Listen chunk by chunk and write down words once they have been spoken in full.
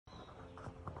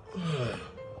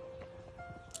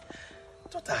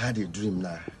Thought I had a dream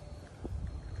now.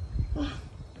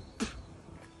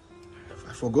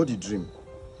 I forgot the dream.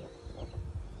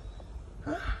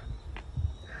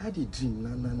 I had a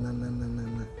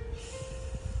dream.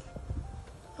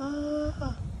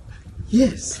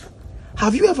 Yes.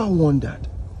 Have you ever wondered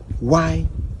why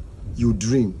you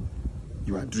dream,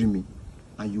 you are dreaming,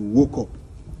 and you woke up,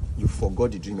 you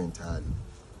forgot the dream entirely?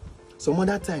 Some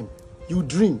other time, you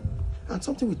dream, and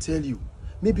something will tell you,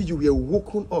 maybe you were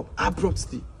woken up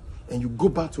abruptly, and you go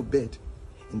back to bed,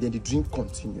 and then the dream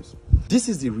continues. This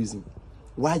is the reason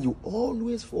why you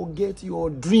always forget your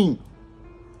dream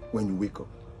when you wake up.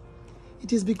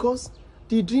 It is because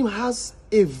the dream has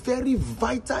a very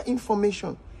vital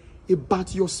information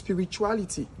about your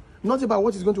spirituality. Not about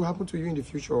what is going to happen to you in the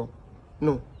future.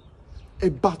 No.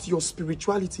 About your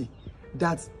spirituality.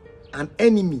 That an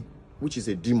enemy, which is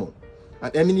a demon,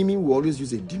 an enemy will always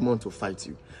use a demon to fight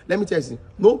you. Let me tell you something.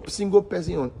 No single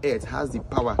person on earth has the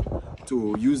power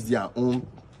to use their own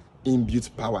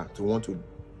inbuilt power to want to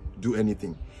do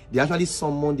anything. They actually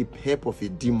summon the help of a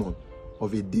demon,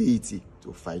 of a deity,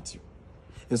 to fight you.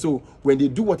 And so when they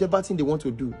do whatever thing they want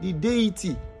to do, the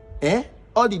deity,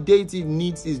 all the deity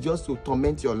needs is just to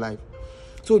torment your life.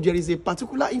 So there is a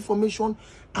particular information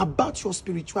about your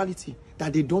spirituality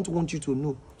that they don't want you to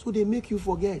know. So they make you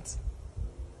forget.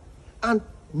 And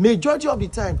majority of the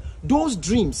time, those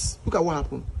dreams, look at what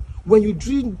happened. When you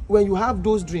dream, when you have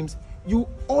those dreams, you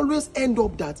always end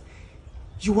up that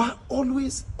you are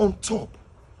always on top,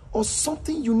 or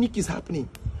something unique is happening,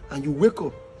 and you wake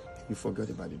up, you forget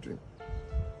about the dream.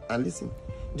 And listen,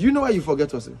 do you know why you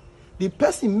forget also? The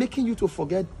person making you to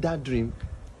forget that dream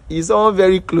is someone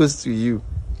very close to you.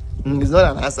 It's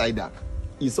not an outsider.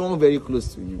 It's someone very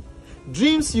close to you.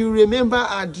 Dreams you remember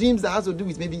are dreams that has to do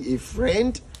with maybe a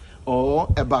friend, or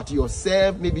about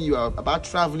yourself. Maybe you are about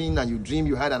traveling and you dream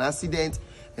you had an accident.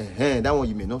 That one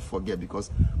you may not forget,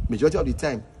 because majority of the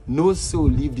time, no soul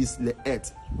leave this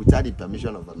earth without the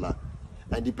permission of Allah.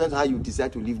 And it depends how you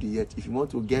decide to leave the earth. If you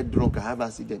want to get drunk or have an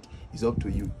accident, it's up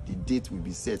to you. The date will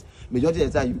be set. Majority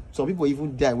of the time, some people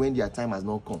even die when their time has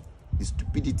not come. The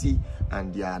stupidity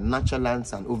and their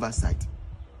nonchalance and oversight.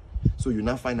 So you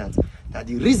now find out that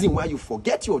the reason why you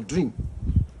forget your dream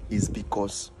is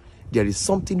because there is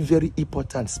something very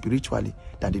important spiritually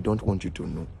that they don't want you to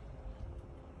know.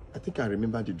 I think I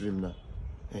remember the dream now.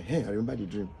 I remember the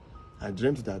dream. I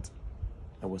dreamt that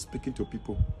I was speaking to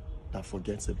people that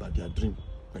forgets about their dream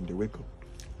when they wake up.